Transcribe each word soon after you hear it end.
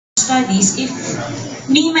studies if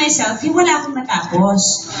me, myself, wala akong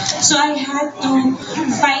matapos. So I had to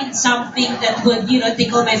find something that would,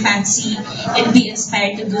 tickle my fancy and be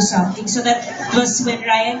inspired to do something. So that was when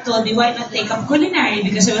Ryan told me, why not take up culinary?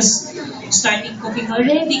 Because I was starting cooking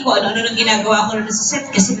already, kung ano-ano nang ginagawa ko na sa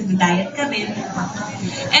set kasi nag-diet kami.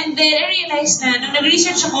 And then I realized na nung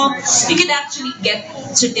nag-research ako, you can actually get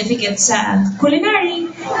certificates sa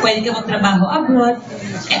culinary. Pwede ka magtrabaho abroad.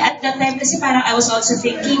 At that time kasi parang I was also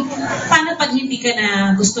thinking, paano pag hindi ka na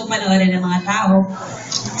gusto panoorin ng mga tao?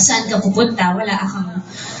 Saan ka pupunta? Wala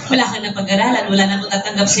kang napag-aralan, wala namang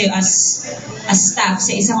tatanggap sa'yo as staff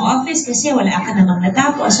sa isang office kasi wala ka namang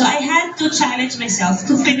natapos. So I had to challenge myself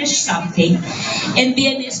to finish something and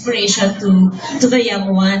be an inspiration to the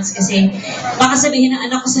young ones kasi baka sabihin ng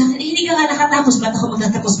anak ko sa akin, hindi ka nga nakatapos, ba't ako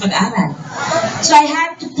magtatapos mag-aral? So I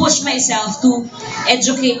had to push myself to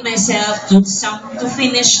educate myself to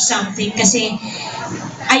finish something kasi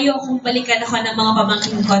ayokong balikan ako ng mga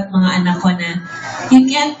pamangkin ko at mga anak ko na you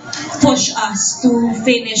can't push us to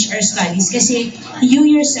finish our studies kasi you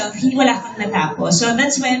yourself, wala kang natapos. So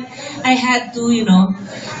that's when I had to,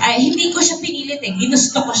 hindi ko siya pinilit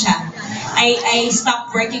ginusto ko siya. I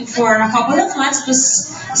stopped working for a couple of months. It was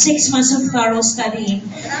 6 months of thorough studying,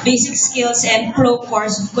 basic skills and pro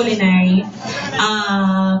course of culinary.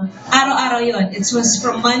 Araw-araw yun. It was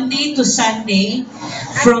from Monday to Sunday,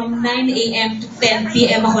 from 9 a.m. to 10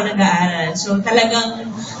 p.m. ako nag-aaral. So talagang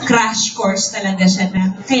crash course talaga siya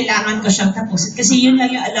na kailangan ko siyang tapusin. Kasi yun lang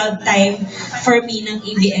yung allowed time for me ng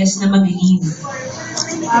ABS na mag-leave.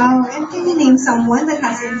 Wow, and can you name someone that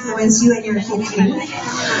has influenced you in your cooking?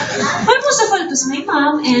 Well, most of all, it was my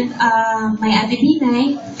mom and my ate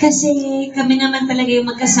Binay. Kasi kami naman talaga yung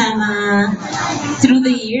magkasama through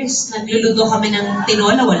the years. Nagluluto kami ng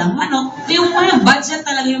tinola, walang manok. Yung budget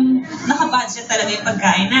talaga, yung naka-budget talaga yung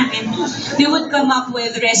pagkain namin. We would come up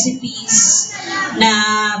with recipes na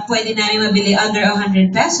pwede namin mabili under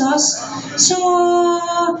 100 pesos. So,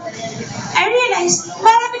 I realized,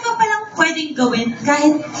 marami ka palang pwedeng gawin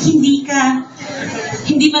kahit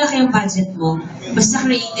hindi malaki yung budget mo. Basta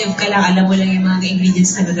creative ka lang, alam mo lang yung mga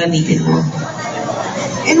ingredients na gagamitin mo.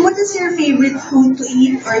 And what is your favorite food to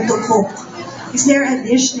eat or to cook? Is there a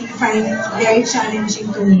dish that you find very challenging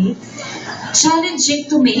to make?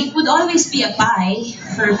 Challenging to make would always be a pie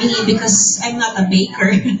for me because I'm not a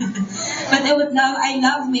baker. But I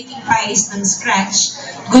love making pies from scratch.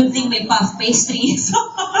 Good thing may puff pastry. So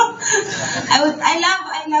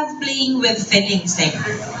I love playing with fillings like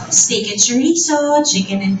steak and chorizo,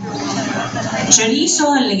 chicken and chorizo,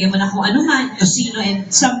 lagyan mo na kung ano man, tocino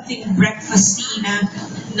and something breakfasty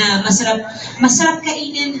na masarap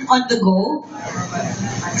kainin on the go.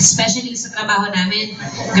 Especially sa trabaho namin,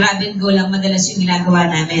 grab and go lang madalas yung ginagawa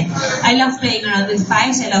namin. I love playing around with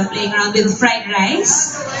pies. I love playing around with fried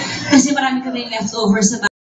rice. Kasi marami kami leftover sa